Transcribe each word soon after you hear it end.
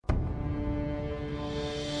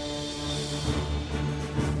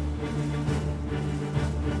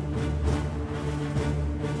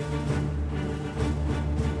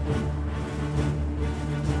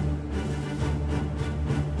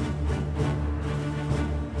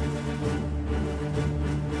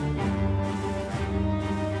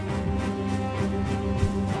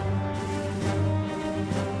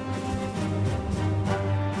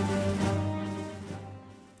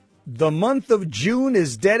The month of June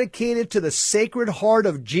is dedicated to the Sacred Heart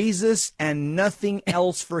of Jesus and nothing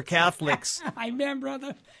else for Catholics. Amen,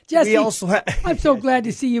 brother. Jesse, We also I'm so glad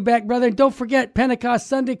to see you back, brother. And don't forget, Pentecost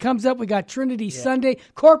Sunday comes up. We got Trinity Sunday,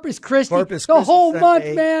 Corpus Christi. Corpus the Christi whole month,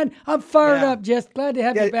 Sunday. man. I'm fired Yeah. up, Jess. Glad to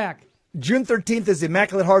have Yeah. you back. June 13th is the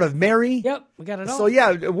Immaculate Heart of Mary. Yep, we got it all. So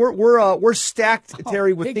yeah, we're stacked,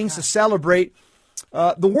 Terry, with big things time. to celebrate.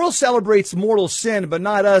 The world celebrates mortal sin, but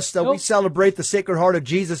not us. We Nope. celebrate the Sacred Heart of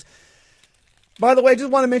Jesus. By the way, I just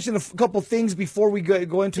want to mention a couple things before we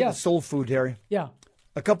go into the soul food, Terry. Yeah.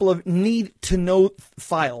 A couple of need-to-know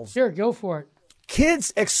files. Sure, go for it.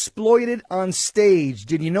 Kids exploited on stage.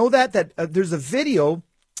 Did you know that there's a video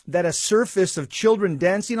that has surfaced of children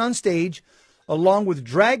dancing on stage along with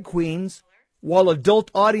drag queens while adult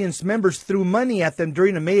audience members threw money at them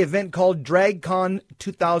during a May event called DragCon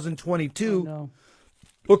 2022. Oh, no.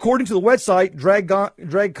 According to the website,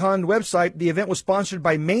 DragCon website, the event was sponsored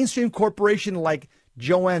by mainstream corporation like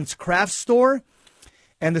Joann's Craft Store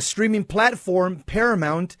and the streaming platform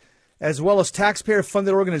Paramount, as well as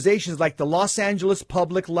taxpayer-funded organizations like the Los Angeles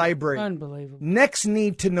Public Library. Unbelievable. Next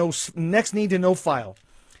need to know file.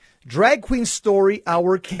 Drag Queen Story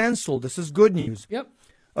Hour canceled. This is good news. Yep.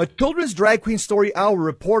 A children's drag queen story hour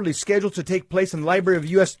reportedly scheduled to take place in the library of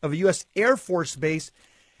a U.S. Air Force base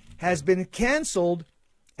has been canceled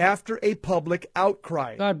after a public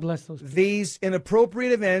outcry. God bless those people. These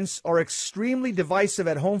inappropriate events are extremely divisive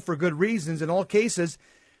at home for good reasons. In all cases,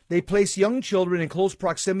 they place young children in close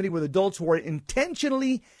proximity with adults who are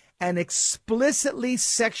intentionally and explicitly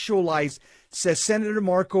sexualized, says Senator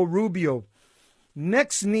Marco Rubio.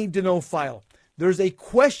 Next need to know file. There's a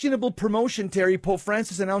questionable promotion, Terry. Pope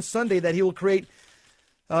Francis announced Sunday that he will create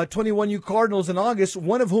 21 new cardinals in August,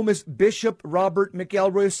 one of whom is Bishop Robert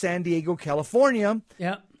McElroy of San Diego, California.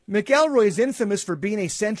 Yeah. McElroy is infamous for being a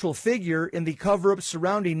central figure in the cover-up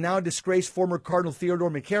surrounding now disgraced former Cardinal Theodore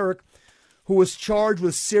McCarrick, who was charged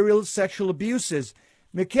with serial sexual abuses.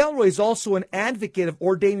 McElroy is also an advocate of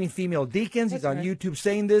ordaining female deacons. He's on YouTube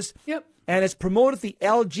saying this. Yep. And has promoted the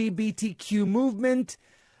LGBTQ movement.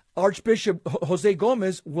 Archbishop Jose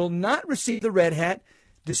Gomez will not receive the red hat,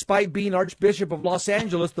 despite being Archbishop of Los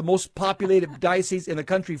Angeles, the most populated diocese in the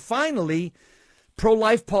country. Finally,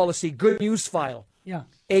 pro-life policy, good news file. Yeah.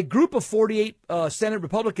 A group of 48 Senate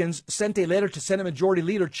Republicans sent a letter to Senate Majority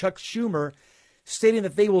Leader Chuck Schumer stating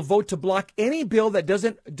that they will vote to block any bill that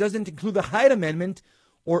doesn't include the Hyde Amendment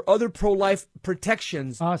or other pro-life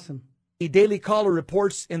protections. Awesome. The Daily Caller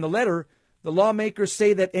reports in the letter, the lawmakers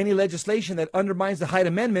say that any legislation that undermines the Hyde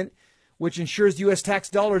Amendment, which ensures U.S. tax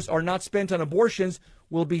dollars are not spent on abortions,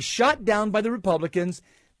 will be shot down by the Republicans.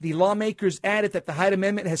 The lawmakers added that the Hyde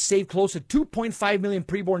Amendment has saved close to 2.5 million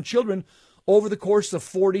preborn children over the course of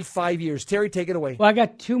 45 years. Terry, take it away. Well, I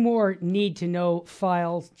got two more need-to-know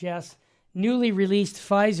files, Jess. Newly released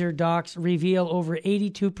Pfizer docs reveal over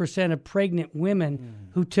 82% of pregnant women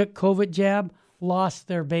who took COVID jab lost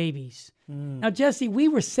their babies. Now, Jesse, we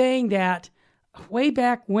were saying that way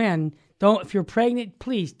back when. If you're pregnant,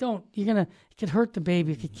 please don't. It could hurt the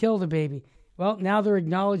baby. It could kill the baby. Well, now they're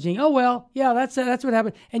acknowledging, oh, well, yeah, that's what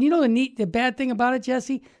happened. And you know the bad thing about it,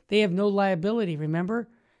 Jesse? They have no liability, remember?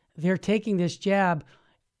 They're taking this jab.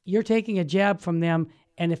 You're taking a jab from them,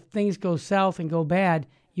 and if things go south and go bad,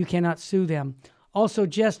 you cannot sue them. Also,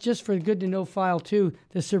 just for good to know file too,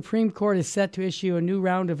 the Supreme Court is set to issue a new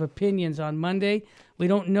round of opinions on Monday. We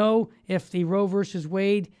don't know if the Roe versus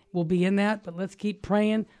Wade will be in that, but let's keep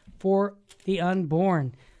praying for the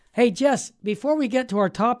unborn. Hey, Jess, before we get to our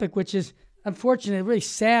topic, which is unfortunately a really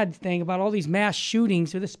sad thing about all these mass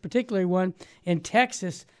shootings, or this particular one in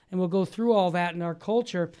Texas, and we'll go through all that in our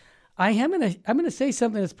culture. I'm gonna say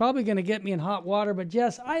something that's probably gonna get me in hot water, but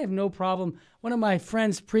Jess, I have no problem. One of my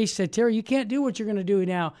friends, priest, said, "Terry, you can't do what you're gonna do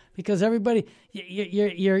now because everybody,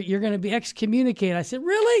 you're gonna be excommunicated." I said,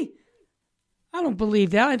 "Really? I don't believe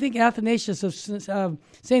that. I think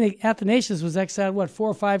Saint Athanasius was exiled 4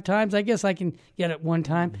 or 5 times. I guess I can get it one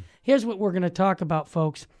time." Here's what we're gonna talk about,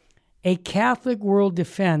 folks: a Catholic world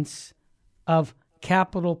defense of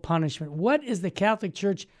capital punishment. What does the Catholic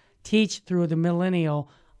Church teach through the millennial?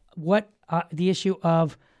 What the issue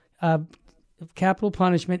of capital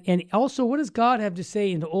punishment, and also what does God have to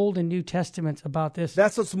say in the Old and New Testaments about this?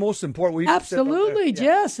 That's what's most important. Absolutely,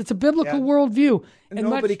 yes. It's a biblical worldview. And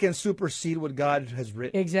nobody can supersede what God has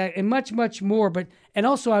written. Exactly, and much, much more. And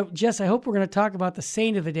also, Jess, I hope we're going to talk about the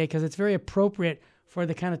saint of the day because it's very appropriate for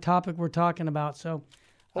the kind of topic we're talking about. So,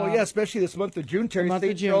 especially this month of June, Terry.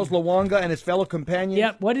 St. Charles Lwanga and his fellow companions.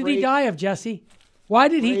 Yeah, what did he die of, Jesse? Why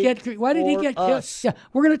did he get killed? Yeah,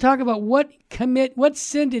 we're going to talk about what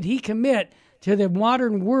sin did he commit to the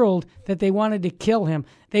modern world that they wanted to kill him.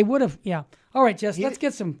 They would have, yeah. All right, Jess, let's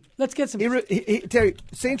get some. Terry,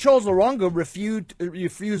 St. Charles Lwanga refused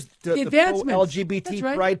the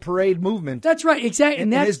pro-LGBT Pride Parade movement. That's right, exactly.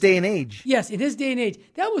 In his day and age. Yes, in his day and age.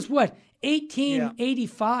 That was what,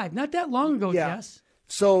 1885? Not that long ago, Jess.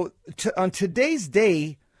 So on today's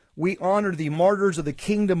day, we honor the martyrs of the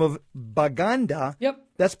kingdom of Baganda. Yep.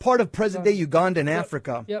 That's part of present-day Uganda in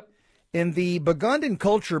Africa. Yep. In the Bagandan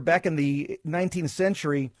culture back in the 19th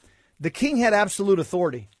century, the king had absolute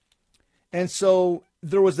authority. And so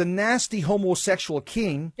there was a nasty homosexual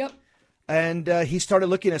king. Yep. And he started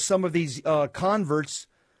looking at some of these converts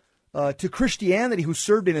to Christianity who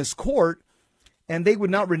served in his court, and they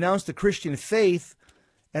would not renounce the Christian faith,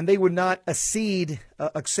 and they would not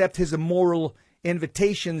accept his immoral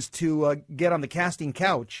invitations to get on the casting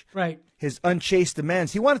couch. Right. His unchaste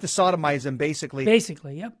demands. He wanted to sodomize them, basically.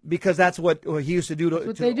 Basically, yep. Because that's what he used to do to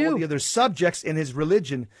all the other subjects in his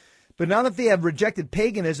religion. But now that they have rejected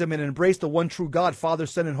paganism and embraced the one true God, Father,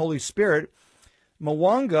 Son, and Holy Spirit,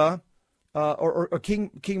 Mwanga, or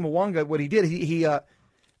King Mwanga, what he did,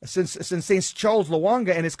 since St. Charles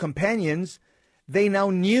Lwanga and his companions, they now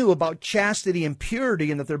knew about chastity and purity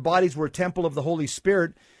and that their bodies were a temple of the Holy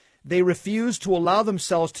Spirit. They refused to allow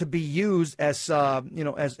themselves to be used as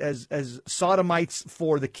sodomites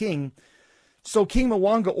for the king. So King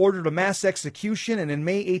Mwanga ordered a mass execution, and in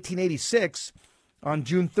May 1886, on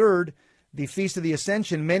June 3rd, the Feast of the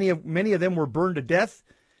Ascension, many of them were burned to death.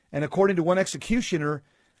 And according to one executioner,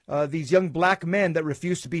 these young black men that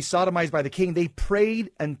refused to be sodomized by the king, they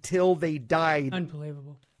prayed until they died.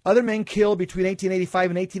 Unbelievable. Other men killed between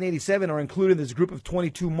 1885 and 1887 are included in this group of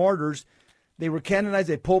 22 martyrs. They were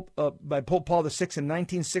canonized by Pope Paul VI in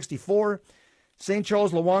 1964. St.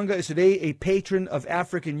 Charles Lwanga is today a patron of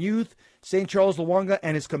African youth. St. Charles Lwanga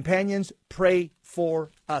and his companions pray for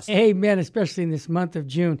us. Amen, especially in this month of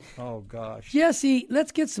June. Oh, gosh. Jesse,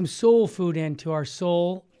 let's get some soul food into our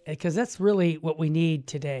soul, because that's really what we need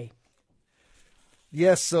today.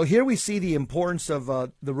 Yes, so here we see the importance of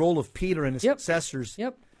the role of Peter and his successors.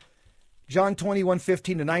 Yep. John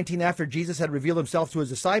 21:15-19, after Jesus had revealed himself to his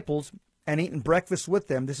disciples and eaten breakfast with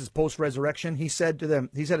them, this is post-resurrection, he said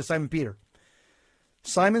to Simon Peter,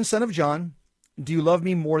 Simon, son of John, do you love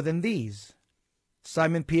me more than these?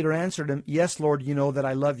 Simon Peter answered him, yes, Lord, you know that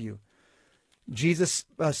I love you. Jesus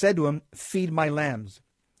said to him, feed my lambs.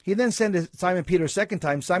 He then said to Simon Peter a second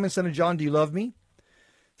time, Simon, son of John, do you love me?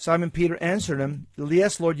 Simon Peter answered him,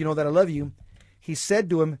 yes, Lord, you know that I love you. He said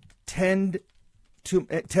to him, tend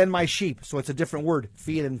my sheep. So it's a different word,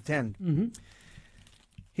 feed and tend. Mm-hmm.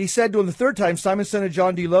 He said to him the third time, Simon, son of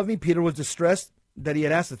John, do you love me? Peter was distressed that he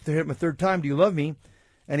had asked him a third time, do you love me?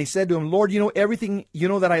 And he said to him, Lord, you know everything, you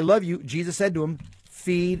know that I love you. Jesus said to him,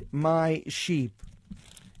 feed my sheep.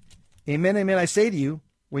 Amen, amen, I say to you,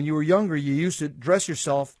 when you were younger, you used to dress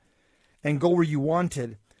yourself and go where you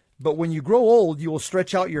wanted. But when you grow old, you will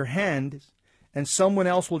stretch out your hand, and someone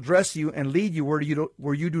else will dress you and lead you where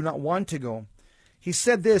you do not want to go. He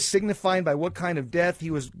said this, signifying by what kind of death he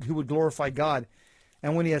would glorify God.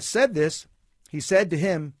 And when he had said this, he said to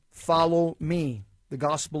him, follow me, the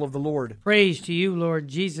gospel of the Lord. Praise to you, Lord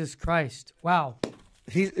Jesus Christ. Wow.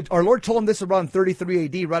 Our Lord told him this around 33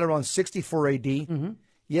 AD, right around 64 AD. Mm-hmm.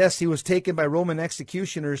 Yes, he was taken by Roman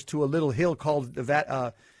executioners to a little hill called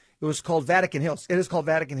it was called Vatican Hill. It is called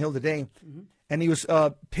Vatican Hill today. Mm-hmm. And he was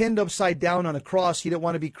pinned upside down on a cross. He didn't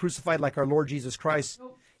want to be crucified like our Lord Jesus Christ.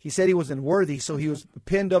 Nope. He said he wasn't worthy, so he was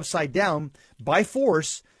pinned upside down by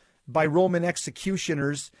force by Roman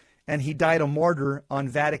executioners, and he died a martyr on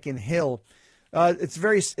Vatican Hill. It's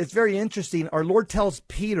very interesting. Our Lord tells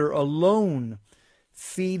Peter alone,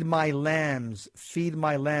 feed my lambs, feed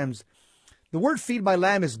my lambs. The word feed my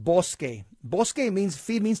lamb is bosque. Bosque means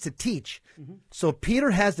feed, means to teach. Mm-hmm. So Peter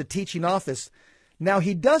has the teaching office. Now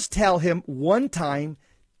he does tell him one time,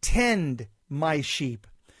 tend my sheep.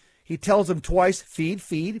 He tells him twice, feed,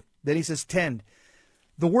 feed. Then he says tend.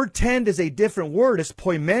 The word tend is a different word. It's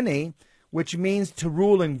poimene, which means to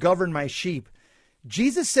rule and govern my sheep.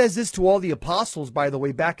 Jesus says this to all the apostles, by the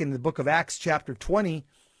way, back in the book of Acts chapter 20.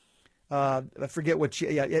 I forget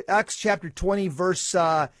Acts chapter 20, verse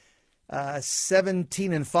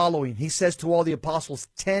 17 and following. He says to all the apostles,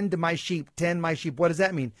 tend my sheep, tend my sheep. What does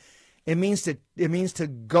that mean? It means to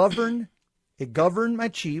govern. It govern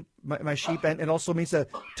my sheep, my sheep, and it also means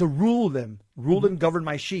to rule them, rule and govern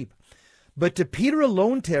my sheep. But to Peter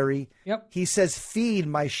alone, Terry, he says, feed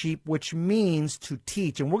my sheep, which means to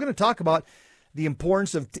teach. And we're going to talk about the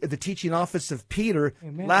importance of the teaching office of Peter.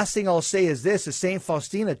 Amen. Last thing I'll say is this, as St.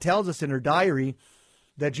 Faustina tells us in her diary,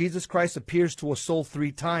 that Jesus Christ appears to a soul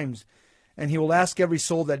 3 times. and he will ask every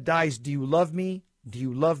soul that dies, do you love me? Do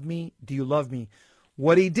you love me? Do you love me?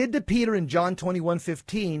 What he did to Peter in John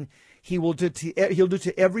 21:15, he'll do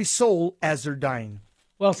to every soul as they're dying.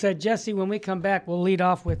 Well said, Jesse. When we come back, we'll lead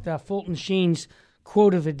off with Fulton Sheen's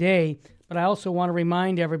quote of the day. But I also want to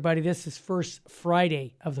remind everybody this is first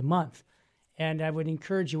Friday of the month. And I would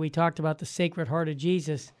encourage you, we talked about the Sacred Heart of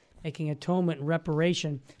Jesus, making atonement and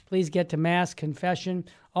reparation. Please get to Mass, confession.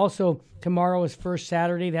 Also, tomorrow is First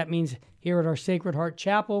Saturday. That means here at our Sacred Heart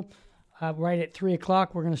Chapel, right at 3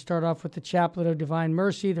 o'clock, we're going to start off with the Chaplet of Divine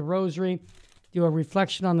Mercy, the Rosary, do a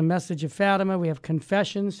reflection on the message of Fatima. We have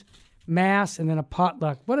confessions, Mass, and then a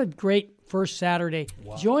potluck. What a great first Saturday.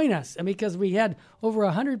 Wow. Join us. Because we had over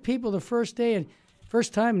 100 people the first day, and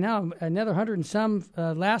first time now, another 100 and some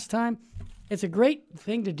last time. It's a great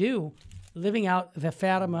thing to do, living out the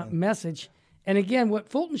Fatima message. And again, what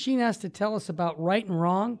Fulton Sheen has to tell us about right and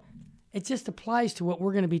wrong, it just applies to what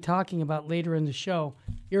we're going to be talking about later in the show.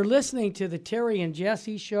 You're listening to the Terry and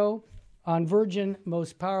Jesse Show on Virgin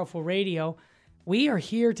Most Powerful Radio. We are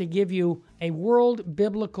here to give you a world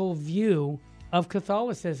biblical view of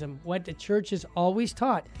Catholicism, what the church has always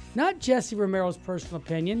taught. Not Jesse Romero's personal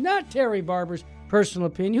opinion, not Terry Barber's personal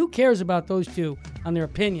opinion. Who cares about those two on their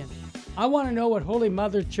opinion? I want to know what Holy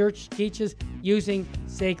Mother Church teaches using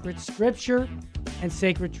sacred scripture and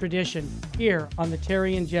sacred tradition here on the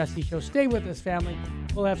Terry and Jesse Show. Stay with us, family.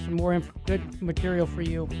 We'll have some more good material for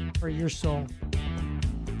you, for your soul.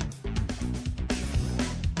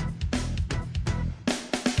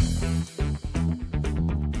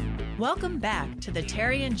 Welcome back to the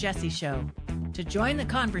Terry and Jesse Show. To join the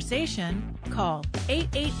conversation, call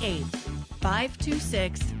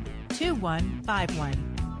 888-526-2151.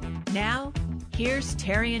 Now, here's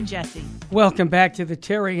Terry and Jesse. Welcome back to the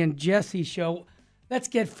Terry and Jesse Show. Let's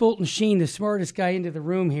get Fulton Sheen, the smartest guy, into the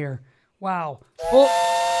room here. Wow.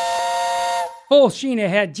 Full Sheen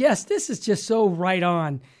ahead. Jess, this is just so right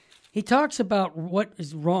on. He talks about what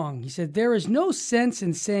is wrong. He said, there is no sense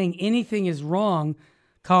in saying anything is wrong,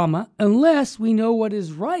 unless we know what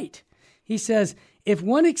is right. He says, if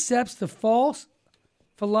one accepts the false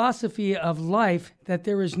philosophy of life that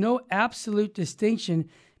there is no absolute distinction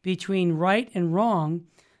between right and wrong,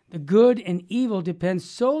 the good and evil depends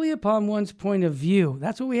solely upon one's point of view.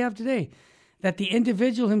 That's what we have today. That the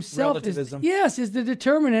individual himself is the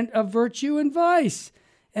determinant of virtue and vice,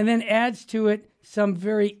 and then adds to it some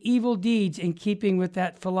very evil deeds in keeping with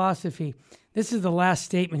that philosophy. This is the last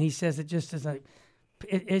statement. He says it just as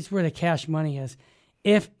it's where the cash money is.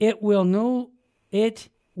 If it will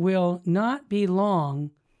not be long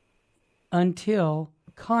until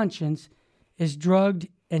conscience is drugged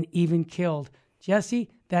and even killed. Jesse,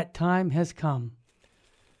 that time has come.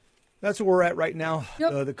 That's where we're at right now.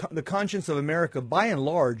 Yep. The conscience of America, by and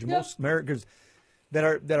large, most Americans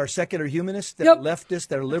that are secular humanists, that are leftists,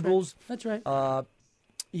 that are liberals. That's right.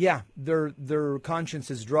 Their conscience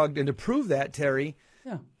is drugged, and to prove that, Terry,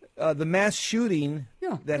 the mass shooting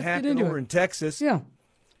that happened over in Texas,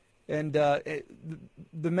 and the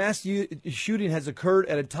mass shooting has occurred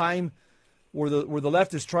at a time where the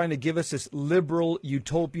left is trying to give us this liberal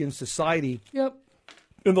utopian society. Yep.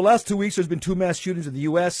 In the last 2 weeks, there's been 2 mass shootings in the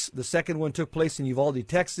U.S. The second one took place in Uvalde,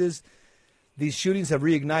 Texas. These shootings have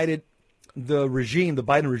reignited the regime, the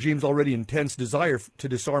Biden regime's already intense desire to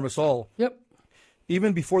disarm us all. Yep.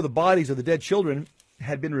 Even before the bodies of the dead children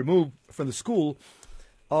had been removed from the school,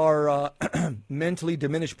 our mentally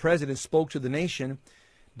diminished president spoke to the nation,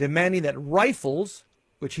 demanding that rifles,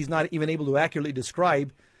 which he's not even able to accurately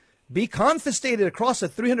describe, be confiscated across a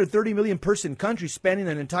 330 million person country spanning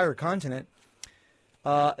an entire continent.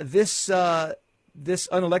 This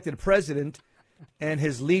unelected president and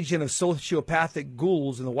his legion of sociopathic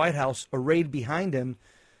ghouls in the White House arrayed behind him,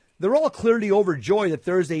 they're all clearly overjoyed that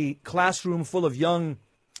there's a classroom full of young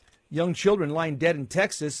children lying dead in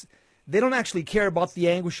Texas. They don't actually care about the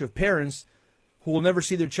anguish of parents who will never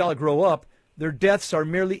see their child grow up. Their deaths are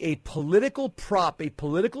merely a political prop, a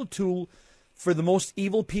political tool for the most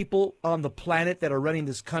evil people on the planet that are running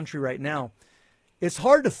this country right now. It's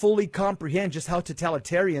hard to fully comprehend just how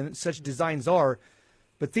totalitarian such designs are,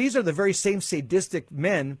 but these are the very same sadistic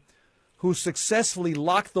men who successfully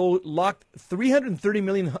locked 330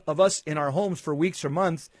 million of us in our homes for weeks or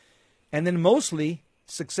months, and then mostly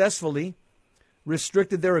successfully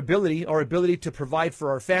restricted our ability to provide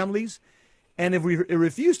for our families. And if we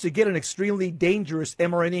refuse to get an extremely dangerous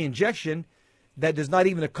mRNA injection that does not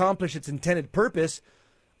even accomplish its intended purpose,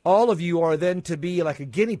 all of you are then to be like a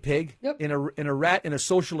guinea pig in a rat in a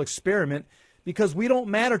social experiment, because we don't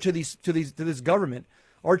matter to this government.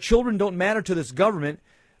 Our children don't matter to this government.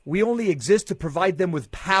 We only exist to provide them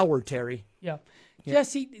with power, Terry. Yeah.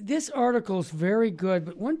 Jesse, this article is very good,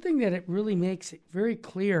 but one thing that it really makes it very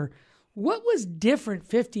clear, what was different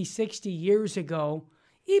 50, 60 years ago,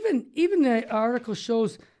 even the article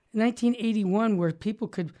shows 1981 where people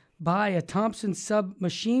could buy a Thompson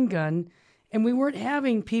submachine gun, and we weren't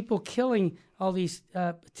having people killing all these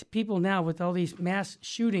people now with all these mass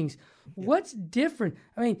shootings. What's different?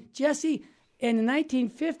 I mean, Jesse, in the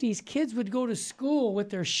 1950s, kids would go to school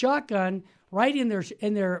with their shotgun right in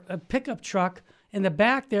their pickup truck in the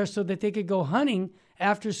back there so that they could go hunting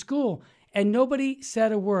after school, and nobody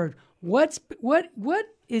said a word. What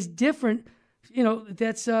is different?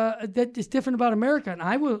 That is different about America, and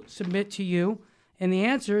I will submit to you, and the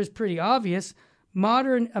answer is pretty obvious.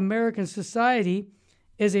 Modern American society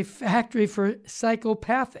is a factory for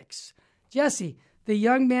psychopathics. Jesse, the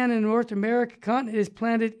young man in the North American continent is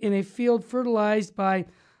planted in a field fertilized by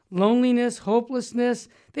loneliness, hopelessness.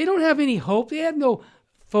 They don't have any hope. They have no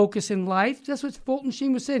focus in life. That's what Fulton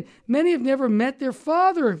Sheen was saying. Many have never met their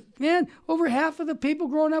father. Man, over half of the people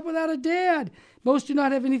growing up without a dad. Most do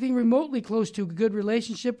not have anything remotely close to a good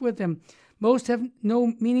relationship with them. Most have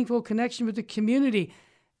no meaningful connection with the community.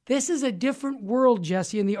 This is a different world,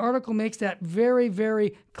 Jesse, and the article makes that very,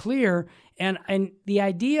 very clear. And the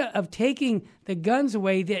idea of taking the guns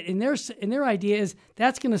away, that in their idea is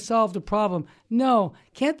that's going to solve the problem. No,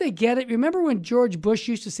 can't they get it? Remember when George Bush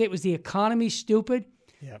used to say it was the economy, stupid?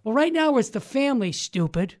 Yeah. Well, right now it's the family,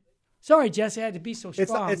 stupid. Sorry, Jesse, I had to be so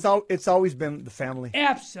strong. It's always been the family.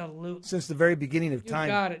 Absolutely. Since the very beginning of time.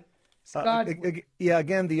 You got it.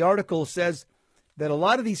 Again, the article says that a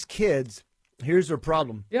lot of these kids, here's their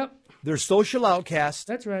problem. Yep. They're social outcasts.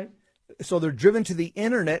 That's right. So they're driven to the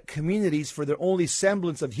internet communities for their only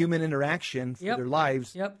semblance of human interaction for their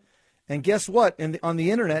lives. Yep. And guess what? On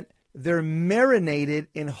the internet, they're marinated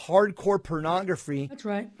in hardcore pornography. That's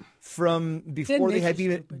right. From before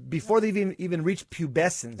they've even reached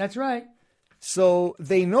pubescence. That's right. So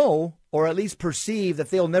they know, or at least perceive,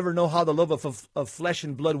 that they'll never know how the love of flesh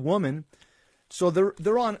and blood woman. So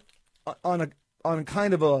they're on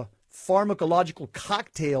kind of a pharmacological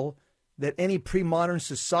cocktail that any pre-modern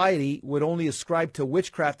society would only ascribe to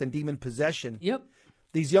witchcraft and demon possession. Yep.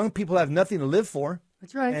 These young people have nothing to live for.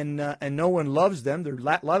 That's right. And no one loves them. A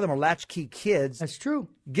lot of them are latchkey kids. That's true.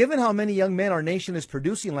 Given how many young men our nation is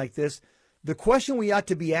producing like this, the question we ought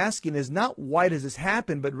to be asking is not why does this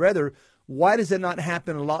happen, but rather why does it not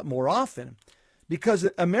happen a lot more often? Because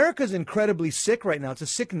America's incredibly sick right now. It's a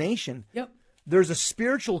sick nation. Yep. There's a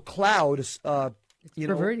spiritual cloud. It's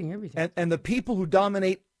perverting everything. And the people who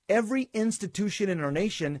dominate every institution in our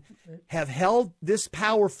nation have held this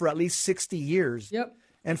power for at least 60 years. Yep.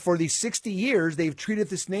 And for these 60 years, they've treated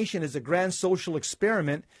this nation as a grand social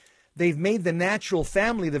experiment. They've made the natural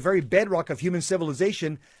family, the very bedrock of human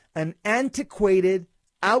civilization, an antiquated,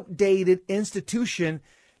 outdated institution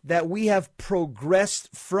that we have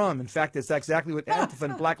progressed from. In fact, that's exactly what Antifa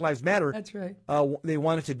and Black Lives Matter That's right. They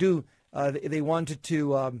wanted to do. They wanted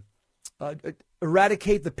to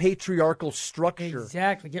eradicate the patriarchal structure.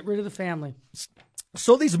 Exactly. Get rid of the family.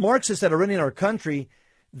 So these Marxists that are running our country,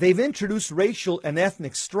 they've introduced racial and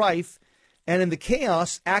ethnic strife, and in the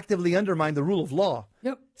chaos, actively undermine the rule of law.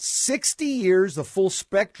 Yep. 60 years of full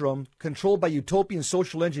spectrum, controlled by utopian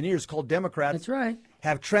social engineers called Democrats. That's right.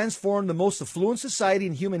 Have transformed the most affluent society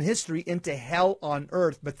in human history into hell on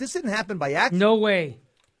earth. But this didn't happen by accident. No way.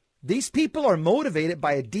 These people are motivated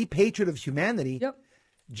by a deep hatred of humanity. Yep.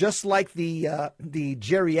 Just like the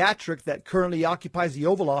geriatric that currently occupies the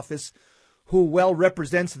Oval Office, who well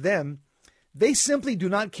represents them. They simply do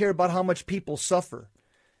not care about how much people suffer.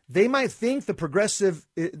 They might think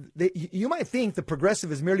you might think the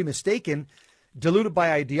progressive is merely mistaken, diluted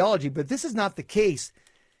by ideology, but this is not the case.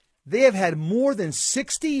 They have had more than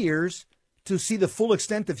 60 years to see the full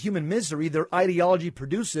extent of human misery their ideology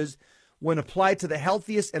produces when applied to the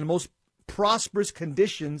healthiest and most prosperous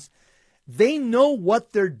conditions. They know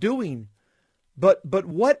what they're doing, but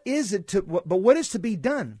what is to be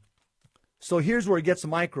done? So here's where it gets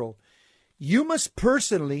micro. You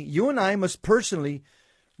and I must personally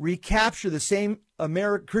recapture the same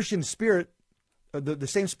Christian spirit, the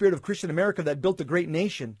same spirit of Christian America that built the great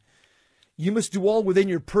nation. You must do all within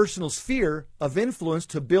your personal sphere of influence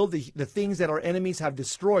to build the things that our enemies have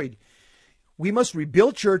destroyed. We must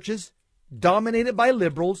rebuild churches dominated by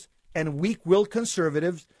liberals and weak-willed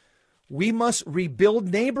conservatives. We must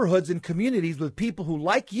rebuild neighborhoods and communities with people who,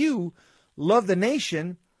 like you, love the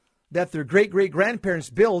nation that their great-great-grandparents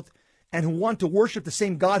built and who want to worship the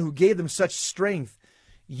same God who gave them such strength.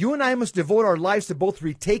 You and I must devote our lives to both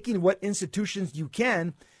retaking what institutions you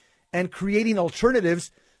can and creating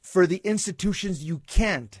alternatives for the institutions you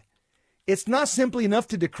can't. It's not simply enough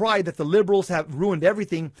to decry that the liberals have ruined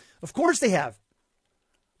everything. Of course they have.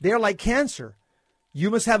 They are like cancer. You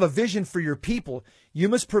must have a vision for your people. You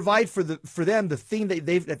must provide for them the thing that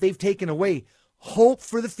they've taken away. Hope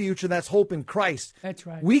for the future. That's hope in Christ. That's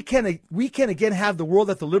right. We can again have the world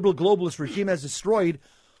that the liberal globalist regime has destroyed,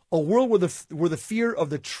 a world where the fear of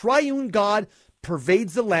the triune God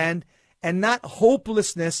pervades the land, and not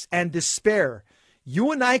hopelessness and despair.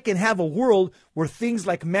 You and I can have a world where things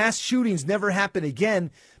like mass shootings never happen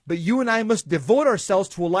again, but you and I must devote ourselves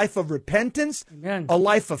to a life of repentance, Amen. a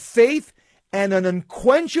life of faith, and an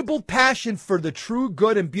unquenchable passion for the true,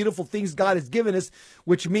 good, and beautiful things God has given us,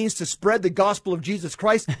 which means to spread the gospel of Jesus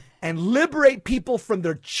Christ and liberate people from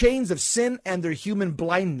their chains of sin and their human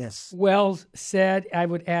blindness. Well said. I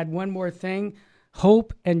would add one more thing.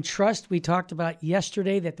 Hope and trust we talked about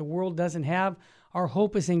yesterday that the world doesn't have. Our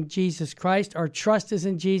hope is in Jesus Christ. Our trust is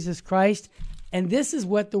in Jesus Christ. And this is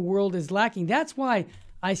what the world is lacking. That's why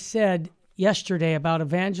I said yesterday about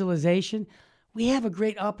evangelization. We have a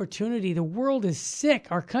great opportunity. The world is sick.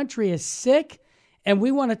 Our country is sick. And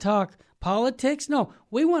we want to talk politics? No,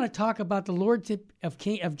 we want to talk about the lordship of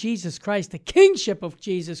Jesus Christ, the kingship of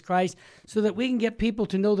Jesus Christ, so that we can get people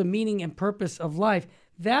to know the meaning and purpose of life.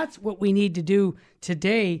 That's what we need to do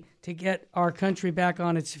today to get our country back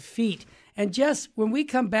on its feet. And Jess, when we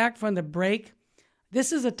come back from the break,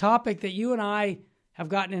 this is a topic that you and I have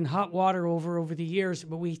gotten in hot water over the years,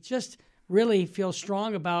 but we just really feel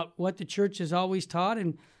strong about what the church has always taught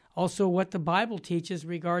and also what the Bible teaches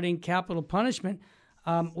regarding capital punishment.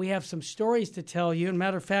 We have some stories to tell you. As a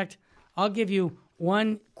matter of fact, I'll give you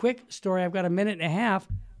one quick story. I've got a minute and a half.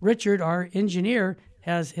 Richard, our engineer,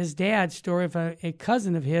 has his dad's story of a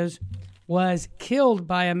cousin of his was killed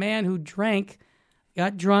by a man who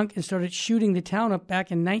got drunk, and started shooting the town up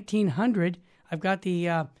back in 1900. I've got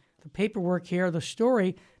the paperwork here, the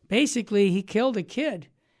story. Basically, he killed a kid,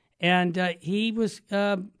 and he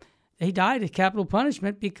died of capital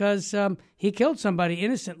punishment because he killed somebody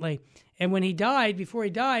innocently. And when before he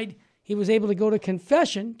died, he was able to go to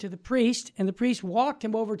confession to the priest, and the priest walked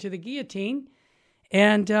him over to the guillotine.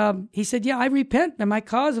 And he said, "Yeah, I repent. And my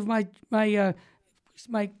cause is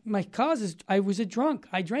I was a drunk.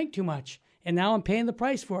 I drank too much, and now I'm paying the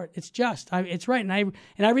price for it. It's just. It's right, and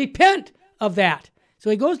I repent of that." So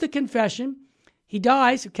he goes to confession. He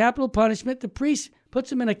dies of capital punishment. The priest puts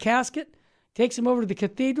him in a casket, takes him over to the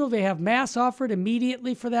cathedral. They have mass offered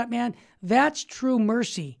immediately for that man. That's true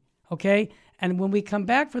mercy, okay? And when we come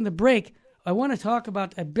back from the break, I want to talk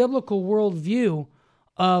about a biblical worldview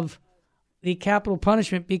of the capital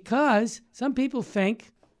punishment, because some people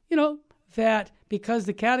think, that because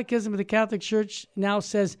the Catechism of the Catholic Church now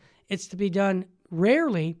says it's to be done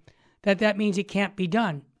rarely, that means it can't be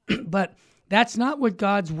done. But that's not what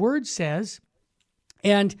God's Word says.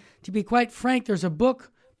 And to be quite frank, there's a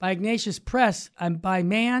book by Ignatius Press, "By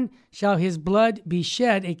Man Shall His Blood Be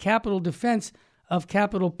Shed, a Capital Defense of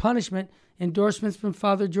Capital Punishment," endorsements from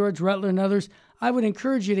Father George Rutler and others. I would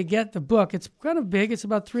encourage you to get the book. It's kind of big. It's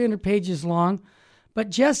about 300 pages long. But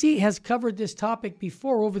Jesse has covered this topic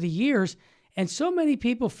before over the years, and so many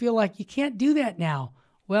people feel like you can't do that now.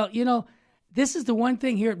 Well, this is the one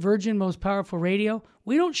thing here at Virgin Most Powerful Radio.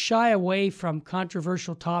 We don't shy away from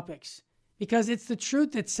controversial topics because it's the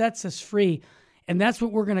truth that sets us free. And that's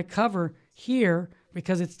what we're going to cover here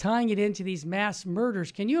because it's tying it into these mass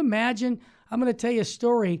murders. Can you imagine? I'm going to tell you a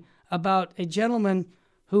story about a gentleman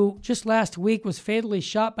who just last week was fatally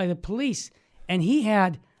shot by the police. And he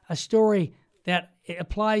had a story that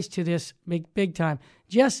applies to this big time.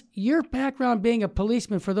 Jess, your background being a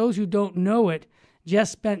policeman, for those who don't know it,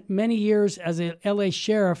 Jess spent many years as a LA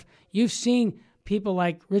sheriff. You've seen people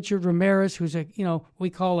like Richard Ramirez, who's we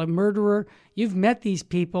call a murderer. You've met these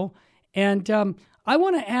people. And I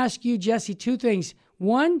want to ask you, Jesse, two things.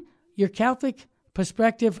 One, your Catholic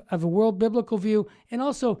perspective of a world biblical view, and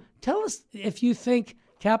also tell us if you think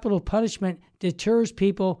capital punishment deters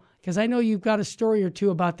people, because I know you've got a story or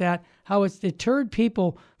two about that, how it's deterred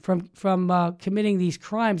people from committing these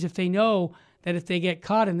crimes if they know that if they get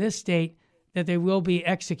caught in this state, that they will be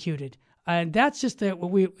executed. And that's just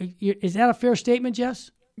is that a fair statement,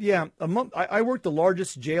 Jess? Yeah, I worked the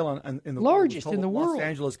largest jail in the largest world, in the world, Los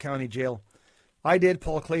Angeles County Jail. I did,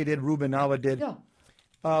 Paul Clay did, Ruben Nava did. Yeah.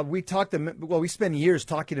 We spent years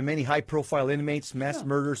talking to many high-profile inmates, mass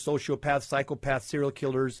murderers, sociopaths, psychopaths, serial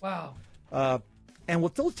killers. Wow. And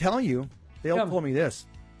what they'll tell you, they'll tell me this.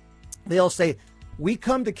 They'll say, we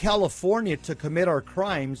come to California to commit our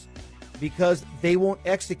crimes because they won't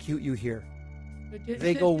execute you here.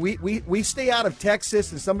 They go, we stay out of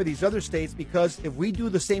Texas and some of these other states because if we do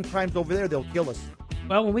the same crimes over there, they'll kill us.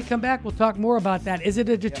 Well, when we come back, we'll talk more about that. Is it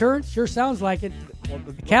a deterrent? Sure sounds like it. Well,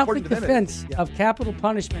 Catholic according to them, defense yeah. of capital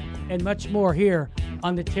punishment and much more here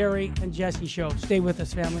on the Terry and Jesse Show. Stay with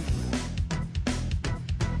us, family.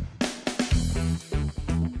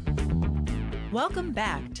 Welcome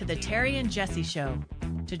back to the Terry and Jesse Show.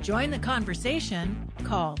 To join the conversation,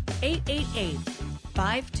 call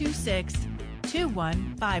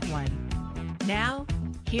 888-526-2151. Now,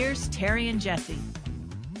 here's Terry and Jesse.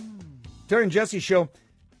 Terry and Jesse Show.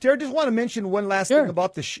 Terry, just want to mention one last Sure. thing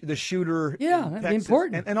about the shooter. Yeah, in that'd be Texas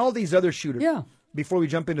important. and all these other shooters. Yeah. Before we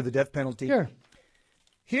jump into the death penalty. Sure.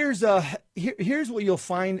 Here's what you'll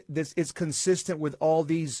find that is consistent with all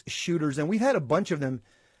these shooters, and we've had a bunch of them.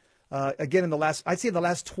 Again, in the last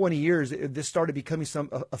 20 years, this started becoming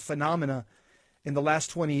a phenomena. In the last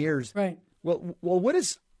 20 years, Right. Well,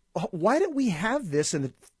 why did we have this in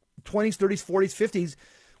the 20s, 30s, 40s, 50s,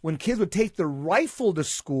 when kids would take their rifle to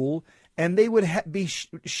school and they would be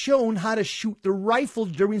shown how to shoot the rifle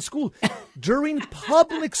during school, during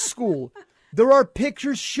public school? There are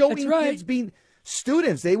pictures showing That's right. kids being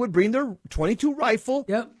students. They would bring their .22 rifle,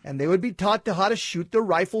 Yep. and they would be taught how to shoot the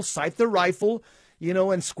rifle, sight the rifle,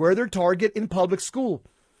 and square their target in public school.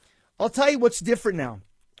 I'll tell you what's different now.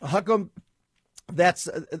 How come that's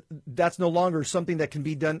no longer something that can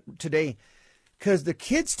be done today? Because the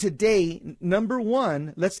kids today, number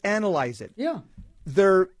one, let's analyze it. Yeah.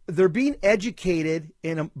 They're being educated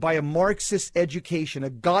by a Marxist education,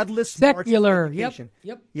 a godless Secular. Marxist education.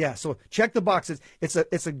 Yep. Yeah. So check the boxes. It's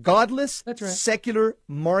a godless, That's right. secular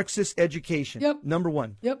Marxist education. Yep. Number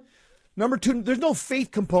one. Yep. Number two, there's no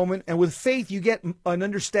faith component, and with faith, you get an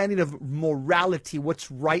understanding of morality,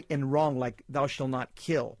 what's right and wrong, like thou shalt not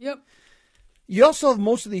kill. Yep. You also have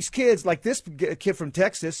most of these kids, like this kid from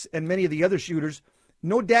Texas and many of the other shooters,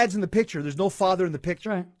 no dad's in the picture. There's no father in the picture.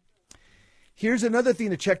 That's right. Here's another thing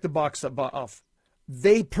to check the box off.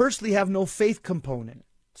 They personally have no faith component.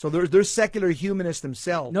 So they're secular humanists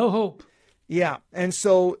themselves. No hope. Yeah. And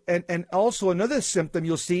so, and also another symptom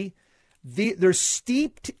you'll see, they're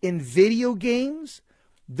steeped in video games.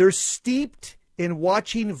 They're steeped in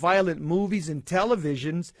watching violent movies and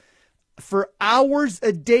televisions for hours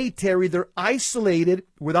a day, Terry. They're isolated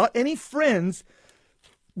without any friends,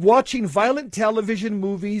 watching violent television,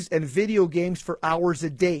 movies, and video games for hours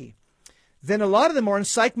a day. Then a lot of them are on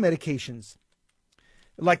psych medications.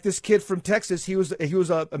 Like this kid from Texas, he was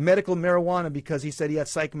a medical marijuana because he said he had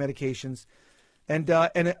psych medications. And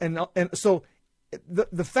so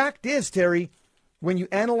the fact is, Terry, when you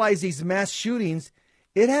analyze these mass shootings,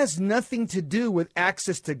 it has nothing to do with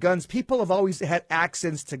access to guns. People have always had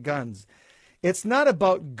access to guns. It's not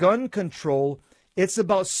about gun control. It's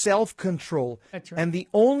about self-control. That's right. And the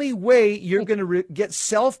only way you're going to get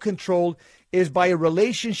self-control is by a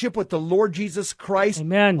relationship with the Lord Jesus Christ.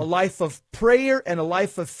 Amen. A life of prayer and a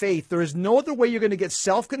life of faith. There is no other way you're going to get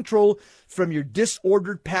self-control from your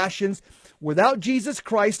disordered passions. Without Jesus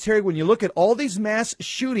Christ, Terry, when you look at all these mass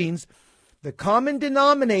shootings, the common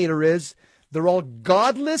denominator is they're all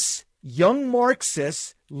godless, young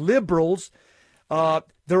Marxists, liberals.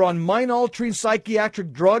 They're on mind-altering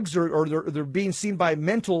psychiatric drugs, or they're being seen by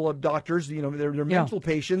mental doctors. They're mental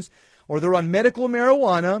patients, or they're on medical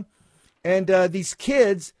marijuana. And these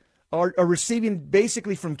kids are receiving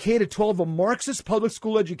basically from K to 12 a Marxist public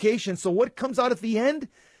school education. So what comes out at the end?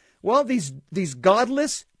 Well, these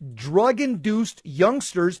godless, drug-induced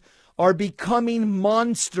youngsters are becoming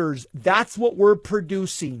monsters. That's what we're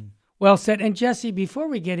producing. Well said. And Jesse, before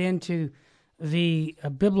we get into the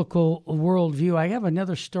biblical worldview, I have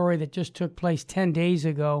another story that just took place 10 days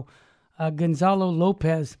ago. Gonzalo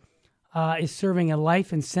Lopez is serving a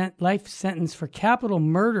life sentence for capital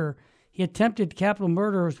murder. He attempted capital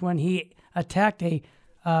murder when he attacked a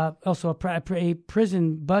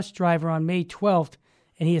prison bus driver on May 12th,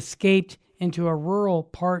 and he escaped into a rural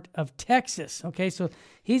part of Texas. Okay, so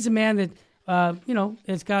he's a man that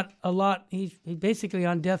has got a lot. He's basically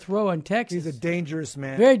on death row in Texas. He's a dangerous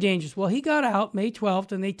man. Very dangerous. Well, he got out May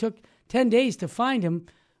 12th, and they took 10 days to find him.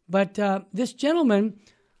 But this gentleman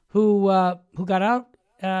who got out,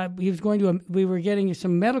 we were getting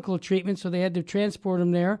some medical treatment, so they had to transport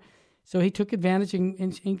him there. So he took advantage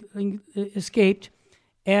and escaped,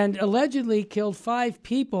 and allegedly killed 5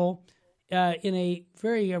 people in a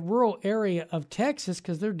very rural area of Texas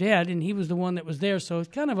because they're dead, and he was the one that was there. So it's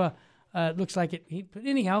kind of a looks like it. But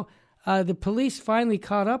anyhow, the police finally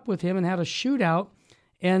caught up with him and had a shootout,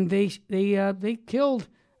 and they killed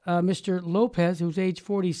Mr. Lopez, who's age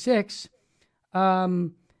 46.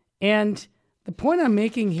 And the point I'm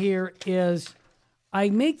making here is, I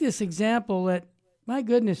make this example that, my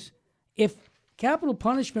goodness, if capital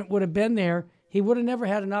punishment would have been there, he would have never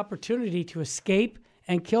had an opportunity to escape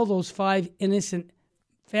and kill those 5 innocent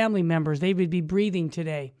family members. They would be breathing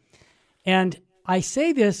today. And I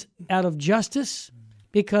say this out of justice,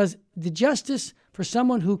 because the justice for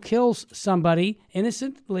someone who kills somebody,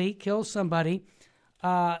 innocently kills somebody,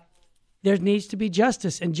 there needs to be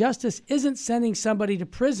justice. And justice isn't sending somebody to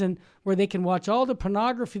prison where they can watch all the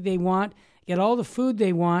pornography they want, get all the food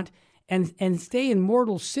they want, and stay in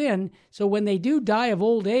mortal sin. So when they do die of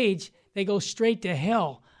old age, they go straight to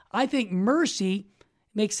hell. I think mercy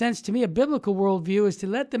makes sense to me. A biblical worldview is to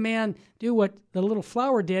let the man do what the little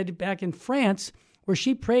flower did back in France, where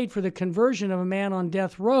she prayed for the conversion of a man on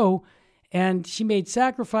death row, and she made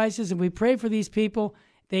sacrifices, and we pray for these people.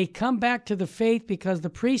 They come back to the faith because the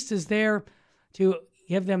priest is there to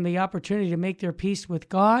give them the opportunity to make their peace with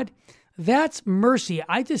God. That's mercy.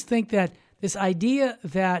 I just think that this idea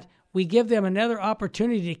that we give them another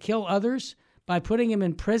opportunity to kill others by putting them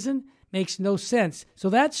in prison makes no sense. So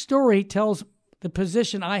that story tells the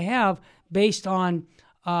position I have based on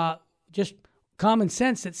just common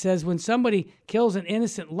sense that says when somebody kills an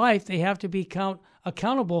innocent life, they have to be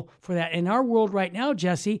accountable for that. In our world right now,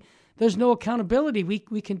 Jesse, there's no accountability. We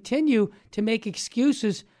continue to make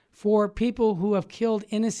excuses for people who have killed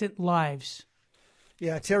innocent lives.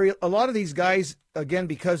 Yeah, Terry, a lot of these guys, again,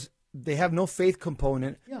 because they have no faith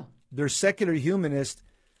component, they're secular humanist,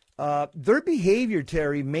 their behavior,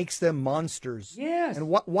 Terry, makes them monsters. Yes. And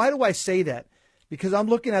why do I say that? Because I'm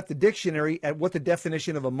looking at the dictionary at what the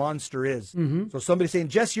definition of a monster is. Mm-hmm. So somebody's saying,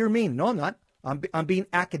 Jess, you're mean. No, I'm not. I'm being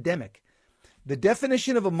academic. The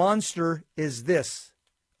definition of a monster is this.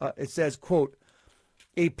 It says, quote,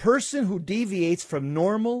 a person who deviates from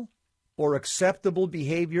normal or acceptable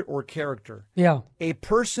behavior or character. Yeah. A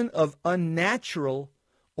person of unnatural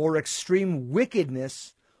or extreme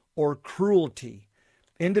wickedness or cruelty.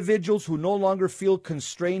 Individuals who no longer feel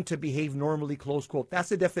constrained to behave normally, close quote. That's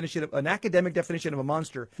the definition of an academic definition of a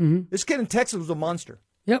monster. Mm-hmm. This kid in Texas was a monster.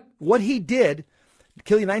 Yep. What he did,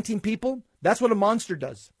 killing 19 people, that's what a monster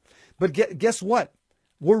does. But guess what?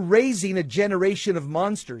 We're raising a generation of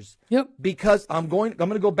monsters. Yep. Because I'm going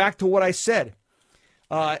to go back to what I said.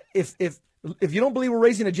 If you don't believe we're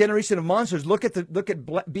raising a generation of monsters, look at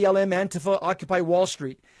BLM, Antifa, Occupy Wall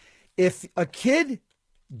Street. If a kid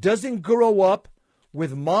doesn't grow up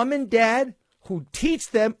with mom and dad who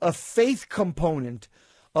teach them a faith component,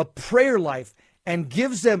 a prayer life, and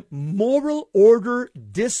gives them moral order,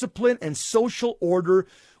 discipline, and social order,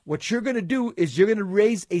 what you're going to do is you're going to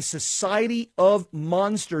raise a society of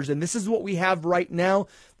monsters. And this is what we have right now.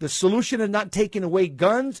 The solution is not taking away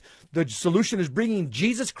guns. The solution is bringing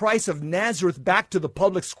Jesus Christ of Nazareth back to the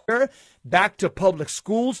public square, back to public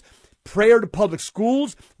schools, prayer to public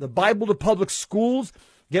schools, the Bible to public schools.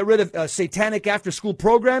 Get rid of satanic after-school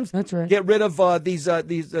programs. That's right. Get rid of these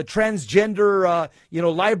transgender,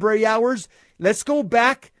 library hours. Let's go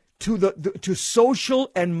back to a social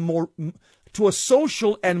and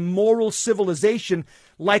moral civilization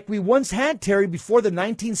like we once had, Terry, before the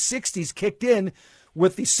 1960s kicked in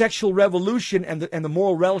with the sexual revolution and the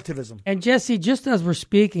moral relativism. And Jesse, just as we're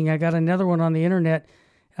speaking, I got another one on the internet.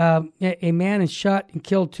 A man has shot and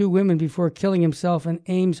killed 2 women before killing himself in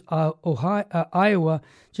Ames, Iowa,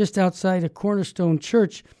 just outside a Cornerstone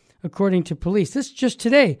church, according to police. This is just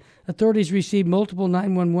today. Authorities received multiple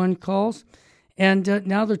 911 calls, and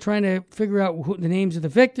now they're trying to figure out the names of the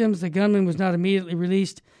victims. The gunman was not immediately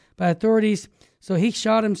released by authorities, so he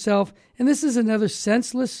shot himself. And this is another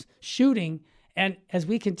senseless shooting. And as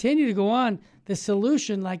we continue to go on, the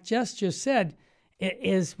solution, like Jess just said,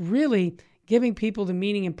 is really giving people the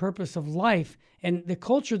meaning and purpose of life. And the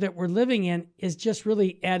culture that we're living in is just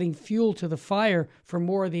really adding fuel to the fire for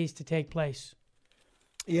more of these to take place.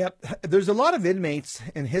 Yep. There's a lot of inmates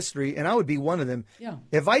in history, and I would be one of them. Yeah.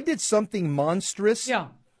 If I did something monstrous, yeah,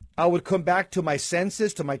 I would come back to my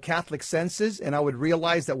senses, to my Catholic senses, and I would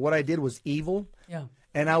realize that what I did was evil. Yeah.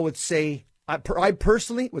 And I would say, I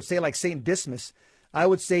personally would say, like St. Dismas, I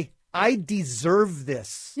would say, I deserve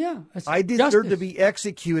this. Yeah. I deserve to be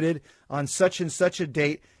executed on such and such a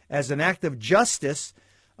date as an act of justice,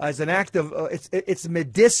 as an act of it's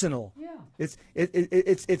medicinal. Yeah.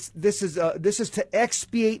 This is to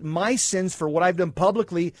expiate my sins for what I've done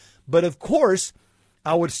publicly. But of course,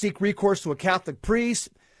 I would seek recourse to a Catholic priest,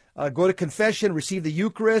 go to confession, receive the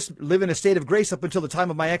Eucharist, live in a state of grace up until the time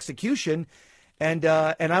of my execution. And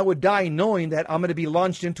I would die knowing that I'm going to be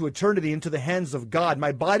launched into eternity, into the hands of God.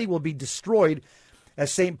 My body will be destroyed,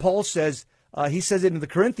 as St. Paul says. He says it in the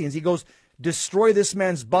Corinthians. He goes, destroy this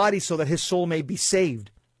man's body so that his soul may be saved.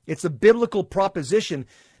 It's a biblical proposition.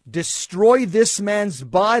 Destroy this man's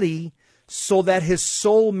body so that his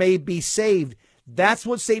soul may be saved. That's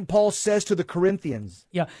what St. Paul says to the Corinthians.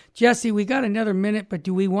 Yeah. Jesse, we got another minute, but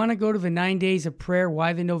do we want to go to the 9 days of prayer?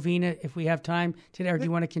 Why the novena if we have time today, or do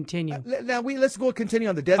you want to continue? Now, let's go continue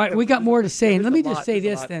on the death. All right, we got more to say. And let me just say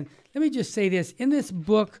There's this a lot. then. Let me just say this. In this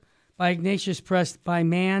book by Ignatius Press, By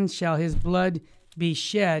Man Shall His Blood Be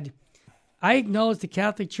Shed, I acknowledge the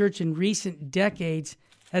Catholic Church in recent decades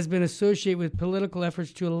has been associated with political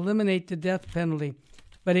efforts to eliminate the death penalty,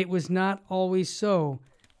 but it was not always so.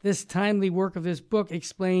 This timely work of this book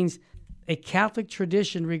explains a Catholic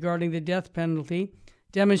tradition regarding the death penalty,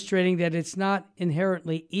 demonstrating that it's not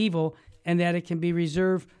inherently evil and that it can be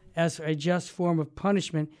reserved as a just form of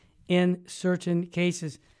punishment in certain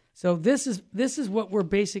cases. So this is what we're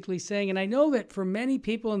basically saying. And I know that for many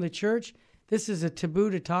people in the church, this is a taboo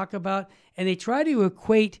to talk about, and they try to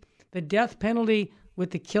equate the death penalty with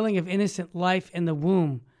the killing of innocent life in the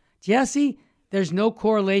womb. Jesse, there's no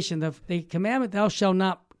correlation. The commandment, thou shalt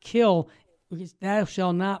not kill, thou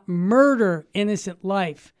shalt not murder innocent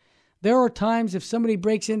life. There are times if somebody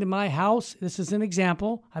breaks into my house, this is an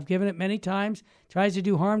example, I've given it many times, tries to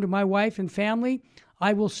do harm to my wife and family,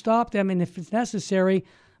 I will stop them, and if it's necessary,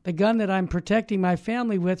 the gun that I'm protecting my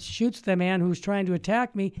family with shoots the man who's trying to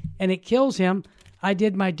attack me, and it kills him. I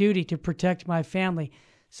did my duty to protect my family.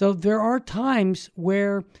 So there are times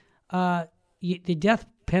where the death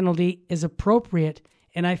penalty is appropriate,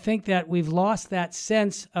 and I think that we've lost that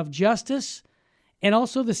sense of justice and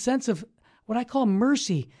also the sense of what I call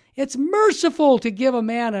mercy. It's merciful to give a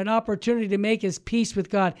man an opportunity to make his peace with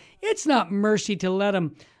God. It's not mercy to let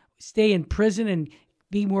him stay in prison and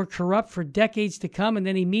be more corrupt for decades to come, and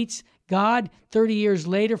then he meets God 30 years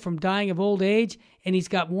later from dying of old age, and he's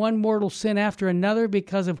got one mortal sin after another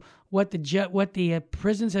because of what the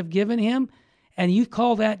prisons have given him, and you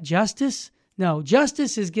call that justice? No,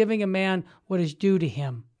 justice is giving a man what is due to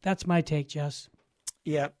him. That's my take, Jess.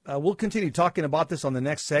 Yeah, we'll continue talking about this on the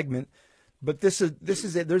next segment, but there's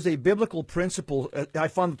a biblical principle. I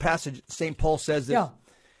found the passage. St. Paul says this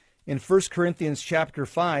in 1 Corinthians chapter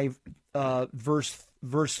 5, verse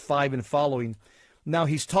 5 and following. Now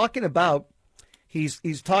he's talking about he's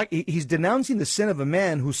denouncing the sin of a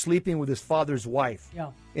man who's sleeping with his father's wife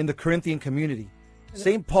in the Corinthian community.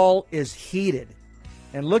 St. Paul is heated.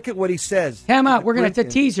 And look at what he says. Come out. We're going to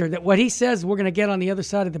teaser that what he says we're going to get on the other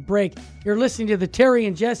side of the break. You're listening to the Terry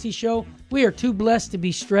and Jesse Show. We are too blessed to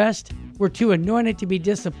be stressed. We're too anointed to be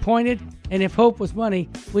disappointed. And if hope was money,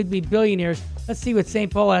 we'd be billionaires. Let's see what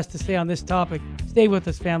St. Paul has to say on this topic. Stay with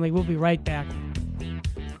us, family. We'll be right back.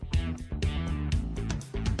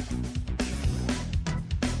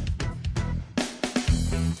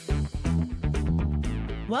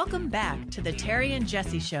 Welcome back to the Terry and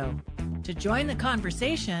Jesse Show. To join the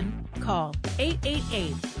conversation, call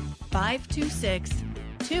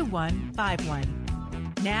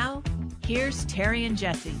 888-526-2151. Now, here's Terry and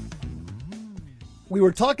Jesse. We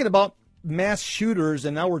were talking about mass shooters,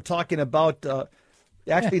 and now we're talking about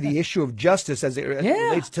actually the issue of justice as it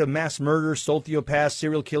relates to mass murder, sociopaths,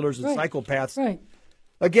 serial killers, and psychopaths. Right.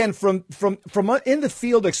 Again, from in the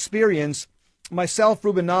field experience, myself,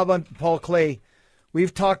 Ruben Nava, and Paul Clay,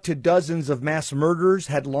 we've talked to dozens of mass murderers,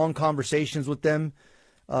 had long conversations with them,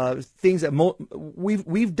 things that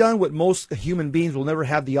we've done what most human beings will never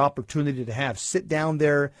have the opportunity to have. Sit down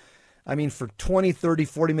there, for 20, 30,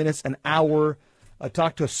 40 minutes, an hour,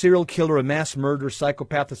 talk to a serial killer, a mass murderer,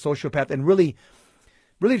 psychopath, a sociopath, and really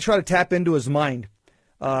try to tap into his mind.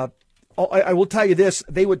 I will tell you this,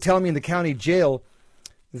 they would tell me in the county jail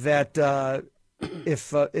that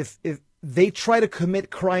if they try to commit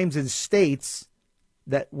crimes in states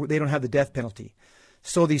that they don't have the death penalty.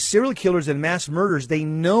 So these serial killers and mass murderers, they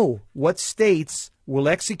know what states will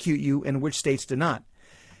execute you and which states do not.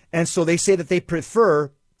 And so they say that they prefer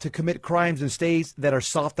to commit crimes in states that are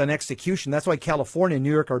soft on execution. That's why California and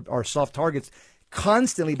New York are soft targets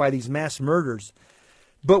constantly by these mass murders.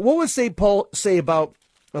 But what would St. Paul say about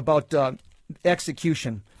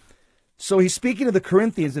execution? So he's speaking to the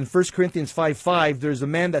Corinthians in 1 Corinthians 5:5. There's a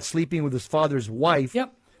man that's sleeping with his father's wife.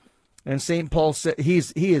 Yep. And St. Paul said he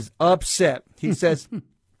is upset. He says,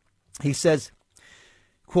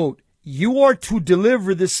 quote, "You are to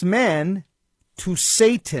deliver this man to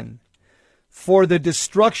Satan for the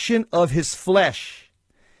destruction of his flesh,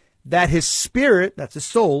 that his spirit," that's his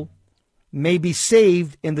soul, "may be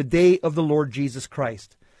saved in the day of the Lord Jesus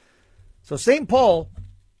Christ." So St. Paul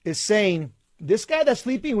is saying, this guy that's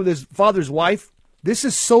sleeping with his father's wife, this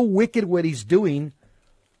is so wicked what he's doing.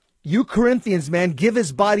 You Corinthians, man, give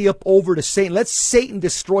his body up over to Satan. Let Satan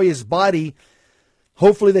destroy his body.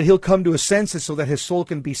 Hopefully that he'll come to his senses so that his soul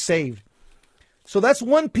can be saved. So that's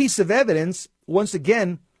one piece of evidence, once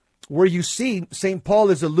again, where you see St. Paul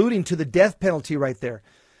is alluding to the death penalty right there.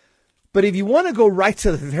 But if you want to go right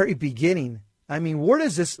to the very beginning, I mean, where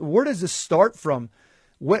does this start from?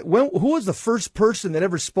 Who was the first person that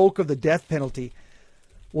ever spoke of the death penalty?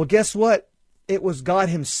 Well, guess what? It was God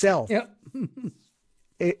himself. Yep.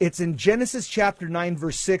 It's in Genesis chapter 9,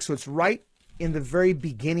 verse 6. So it's right in the very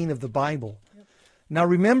beginning of the Bible. Yep. Now,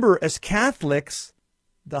 remember, as Catholics,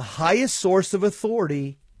 the highest source of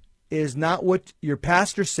authority is not what your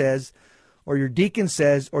pastor says or your deacon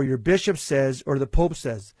says or your bishop says or the Pope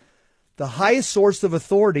says. The highest source of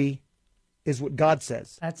authority is what God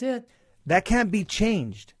says. That's it. That can't be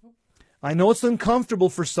changed. I know it's uncomfortable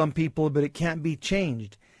for some people, but it can't be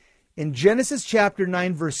changed. In Genesis chapter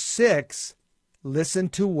 9, verse 6, listen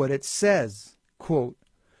to what it says. Quote,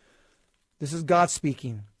 this is God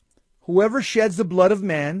speaking. Whoever sheds the blood of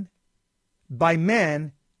man, by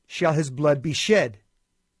man shall his blood be shed.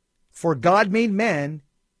 For God made man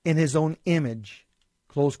in his own image.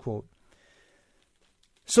 Close quote.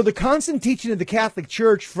 So the constant teaching of the Catholic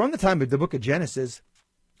Church from the time of the book of Genesis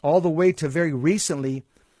all the way to very recently,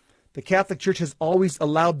 the Catholic Church has always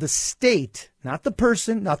allowed the state, not the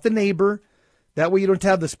person, not the neighbor. That way you don't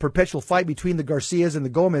have this perpetual fight between the Garcias and the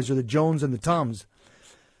Gomez or the Jones and the Toms.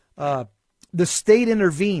 The state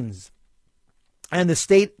intervenes and the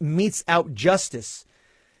state metes out justice.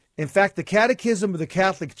 In fact, the Catechism of the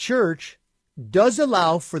Catholic Church does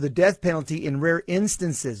allow for the death penalty in rare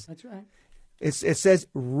instances. That's right. It says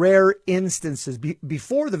rare instances.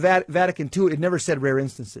 Before the Vatican II, it never said rare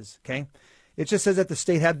instances, okay? It just says that the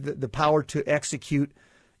state had the power to execute,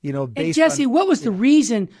 based on... Jesse, what was the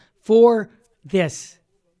reason for this?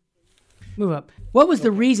 Move up. What was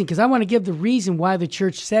the reason? Because I want to give the reason why the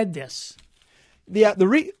church said this. Yeah, the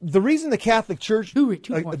reason the Catholic Church...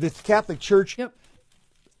 the Catholic Church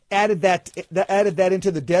added that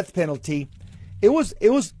into the death penalty, it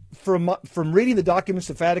was from reading the documents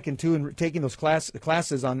of Vatican II and taking those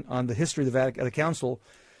classes on the history of the Council.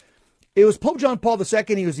 It was Pope John Paul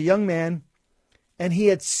II. He was a young man, and he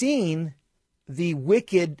had seen the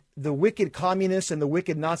wicked communists and the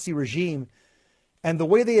wicked Nazi regime and the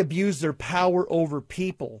way they abused their power over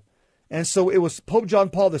people. And so it was Pope John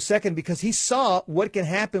Paul II because he saw what can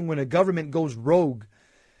happen when a government goes rogue.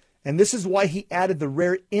 And this is why he added the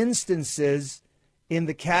rare instances in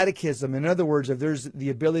the catechism. In other words, if there's the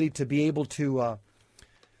ability to be able to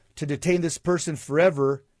detain this person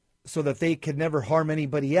forever so that they could never harm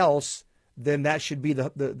anybody else, then that should be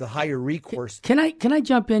the higher recourse. Can I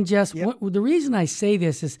jump in, Jess? Yep. The reason I say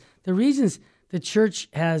this is the reasons the church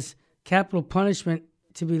has capital punishment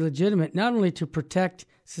to be legitimate, not only to protect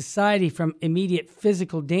society from immediate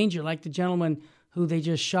physical danger, like the gentleman who they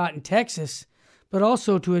just shot in Texas, but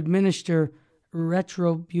also to administer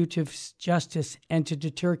retributive justice and to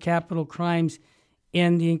deter capital crimes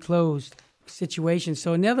in the enclosed situation.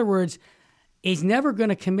 So in other words, he's never going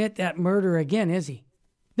to commit that murder again, is he?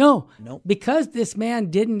 No. Nope. Because this man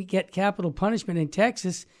didn't get capital punishment in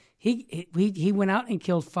Texas, he went out and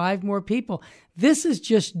killed 5 more people. This is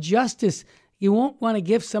just justice. You won't want to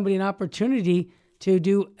give somebody an opportunity to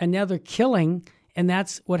do another killing, and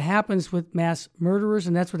that's what happens with mass murderers,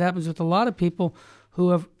 and that's what happens with a lot of people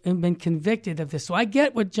who have been convicted of this. So I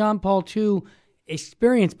get what John Paul II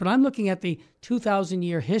experienced, but I'm looking at the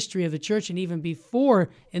 2,000-year history of the church and even before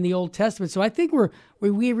in the Old Testament. So I think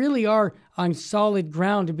we really are on solid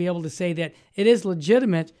ground to be able to say that it is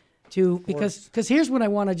legitimate to, because here's what I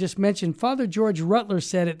want to just mention. Father George Rutler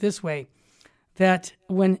said it this way, that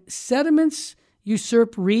when sediments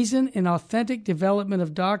usurp reason and authentic development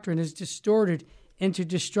of doctrine is distorted into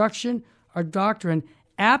destruction or doctrine,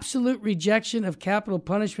 absolute rejection of capital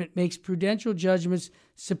punishment makes prudential judgments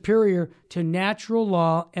superior to natural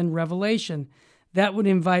law and revelation. That would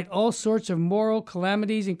invite all sorts of moral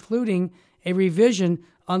calamities, including a revision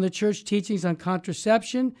on the church teachings on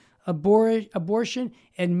contraception, abortion,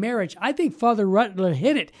 and marriage. I think Father Rutler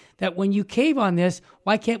hit it, that when you cave on this,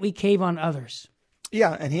 why can't we cave on others?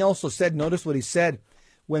 Yeah, and he also said, notice what he said,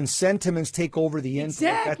 when sentiments take over the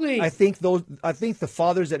intellect. Exactly. I think the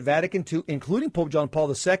fathers at Vatican II, including Pope John Paul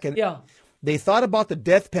II, they thought about the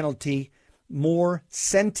death penalty more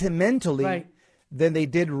sentimentally than they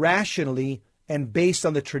did rationally and based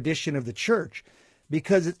on the tradition of the church.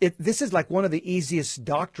 Because this is like one of the easiest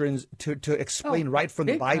doctrines to explain right from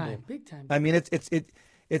the Bible. Big time. I mean,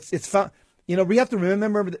 it's found. We have to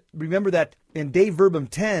remember that in De Verbum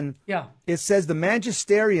 10, it says the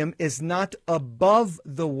magisterium is not above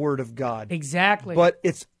the Word of God. Exactly. But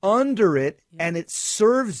it's under it and it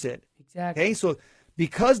serves it. Exactly. Okay, so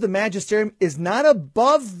because the magisterium is not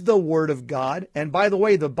above the Word of God, and by the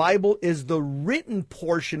way, the Bible is the written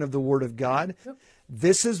portion of the Word of God,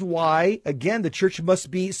 This is why, again, the church must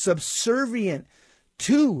be subservient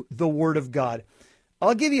to the Word of God.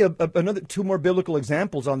 I'll give you another two more biblical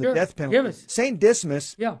examples on the death penalty. Give us. St.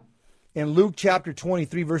 Dismas, in Luke chapter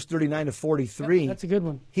 23, verse 39 to 43. That's a good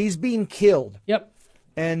one. He's being killed. Yep.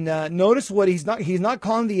 And notice what he's not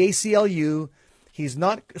calling the ACLU. He's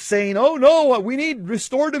not saying, oh, no, we need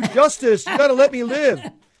restorative justice. You got to let me live.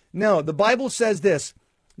 No, the Bible says this.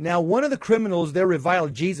 Now, one of the criminals there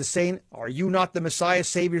reviled Jesus, saying, are you not the Messiah?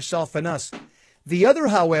 Save yourself and us. The other,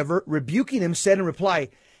 however, rebuking him, said in reply,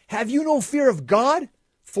 have you no fear of God?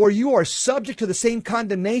 For you are subject to the same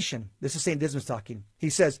condemnation. This is St. Dismas talking. He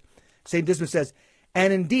says, St. Dismas says,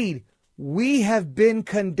 and indeed, we have been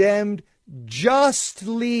condemned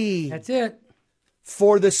justly. That's it.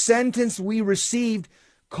 For the sentence we received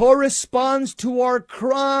corresponds to our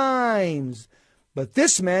crimes. But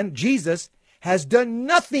this man, Jesus, has done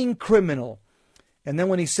nothing criminal. And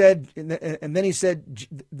then he said,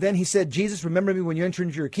 Jesus, remember me when you enter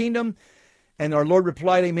into your kingdom. And our Lord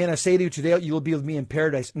replied, amen, I say to you, today you will be with me in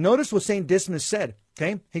paradise. Notice what St. Dismas said,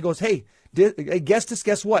 okay? He goes, hey, Gestas,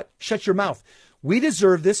 guess what? Shut your mouth. We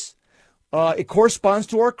deserve this. It corresponds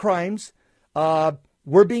to our crimes.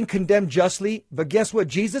 We're being condemned justly. But guess what,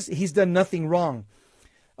 Jesus? He's done nothing wrong.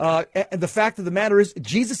 And the fact of the matter is,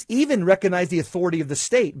 Jesus even recognized the authority of the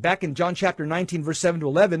state. Back in John chapter 19, verse 7 to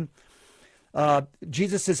 11,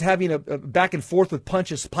 Jesus is having a back and forth with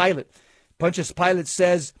Pontius Pilate. Pontius Pilate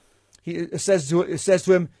says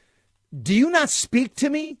to him, do you not speak to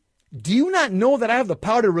me? Do you not know that I have the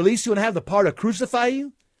power to release you and I have the power to crucify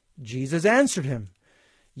you? Jesus answered him,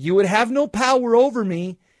 you would have no power over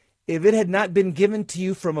me if it had not been given to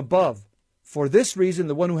you from above. For this reason,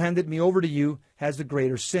 the one who handed me over to you has the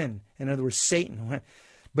greater sin. In other words, Satan.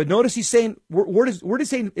 But notice he's saying, where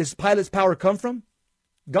does Pilate's power come from?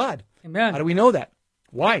 God. Amen. How do we know that?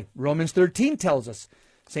 Why? Romans 13 tells us.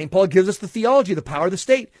 St. Paul gives us the theology, the power of the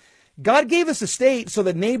state. God gave us a state so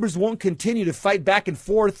that neighbors won't continue to fight back and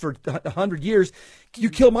forth for 100 years. You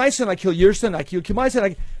kill my son, I kill your son, you kill my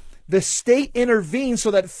son. The state intervenes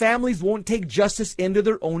so that families won't take justice into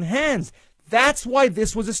their own hands. That's why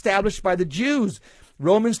this was established by the Jews.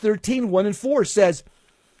 Romans 13, 1 and 4 says,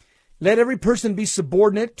 let every person be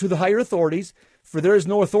subordinate to the higher authorities, for there is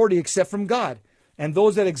no authority except from God, and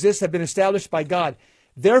those that exist have been established by God.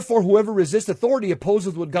 Therefore, whoever resists authority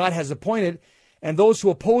opposes what God has appointed, and those who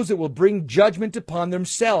oppose it will bring judgment upon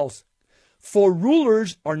themselves. For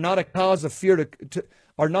rulers are not a cause of fear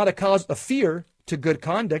to good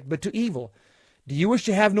conduct, but to evil. Do you wish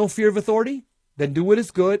to have no fear of authority? Then do what is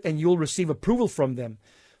good, and you will receive approval from them.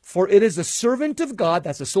 For it is a servant of God,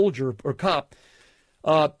 that's a soldier or cop,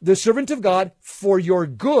 the servant of God for your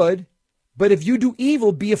good. But if you do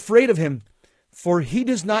evil, be afraid of him. For he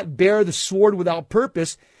does not bear the sword without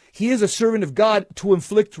purpose. He is a servant of God to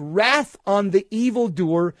inflict wrath on the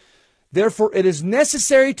evildoer. Therefore, it is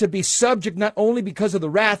necessary to be subject not only because of the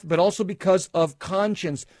wrath, but also because of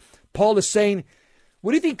conscience. Paul is saying,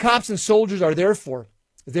 what do you think cops and soldiers are there for?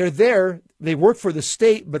 They're there, they work for the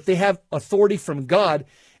state, but they have authority from God,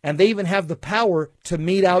 and they even have the power to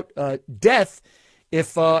mete out death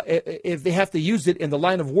if they have to use it in the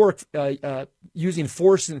line of work, using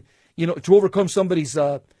force and to overcome somebody's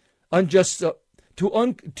unjust, to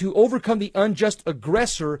overcome the unjust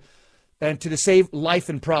aggressor, and to save life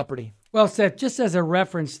and property. Well, Seth, just as a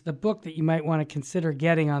reference, the book that you might want to consider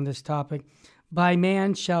getting on this topic, By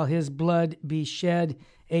Man Shall His Blood Be Shed,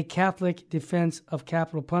 A Catholic Defense of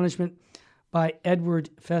Capital Punishment, by Edward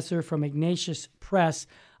Fesser from Ignatius Press.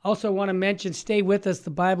 Also want to mention, stay with us, The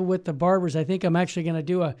Bible with the Barbers. I think I'm actually going to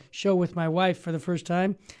do a show with my wife for the first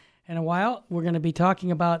time in a while. We're going to be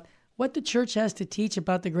talking about what the church has to teach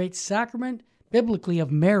about the great sacrament, biblically,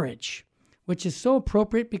 of marriage, which is so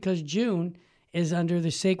appropriate because June is under the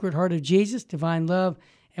Sacred Heart of Jesus, Divine Love,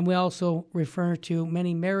 and we also refer to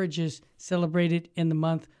many marriages celebrated in the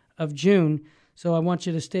month of June. So I want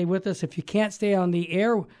you to stay with us. If you can't stay on the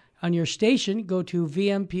air on your station, go to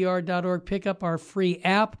vmpr.org, pick up our free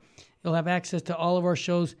app. You'll have access to all of our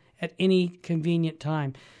shows at any convenient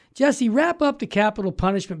time. Jesse, wrap up the capital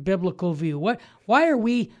punishment biblical view. Why are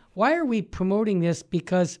we promoting this?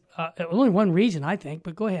 Because only one reason, I think,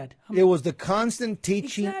 but go ahead. It was the constant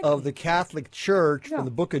teaching of the Catholic Church from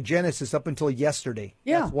the book of Genesis up until yesterday.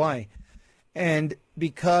 Yeah. That's why. And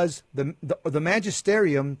because the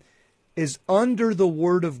magisterium is under the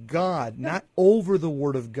Word of God, not over the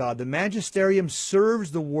Word of God. The magisterium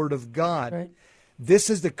serves the Word of God. Right. This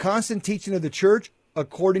is the constant teaching of the Church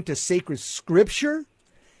according to sacred Scripture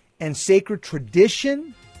and sacred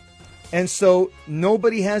tradition. And so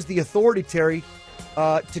nobody has the authority, Terry,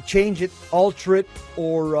 to change it, alter it,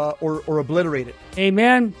 or obliterate it.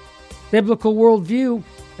 Amen. Biblical worldview.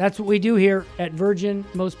 That's what we do here at Virgin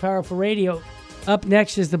Most Powerful Radio. Up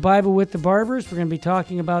next is the Bible with the Barbers. We're going to be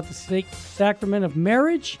talking about the sacrament of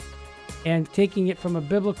marriage and taking it from a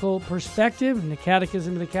biblical perspective in the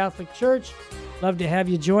Catechism of the Catholic Church. Love to have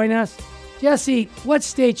you join us. Jesse, what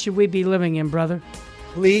state should we be living in, brother?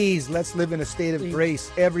 Please, let's live in a state of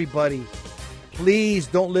grace, everybody. Please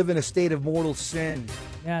don't live in a state of mortal sin.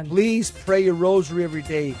 Man. Please pray your rosary every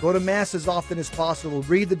day. Go to Mass as often as possible.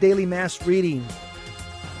 Read the daily Mass reading.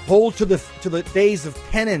 Hold to the days of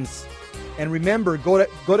penance. And remember, go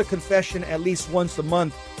to confession at least once a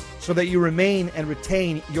month so that you remain and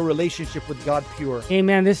retain your relationship with God pure.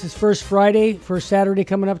 Amen. This is First Friday, First Saturday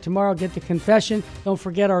coming up tomorrow. Get to confession. Don't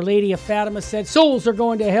forget Our Lady of Fatima said souls are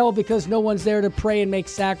going to hell because no one's there to pray and make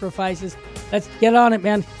sacrifices. Let's get on it,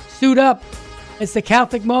 man. Suit up. It's the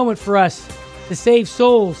Catholic moment for us to save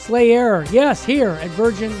souls, slay error. Yes, here at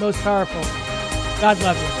Virgin Most Powerful. God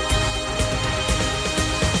love you.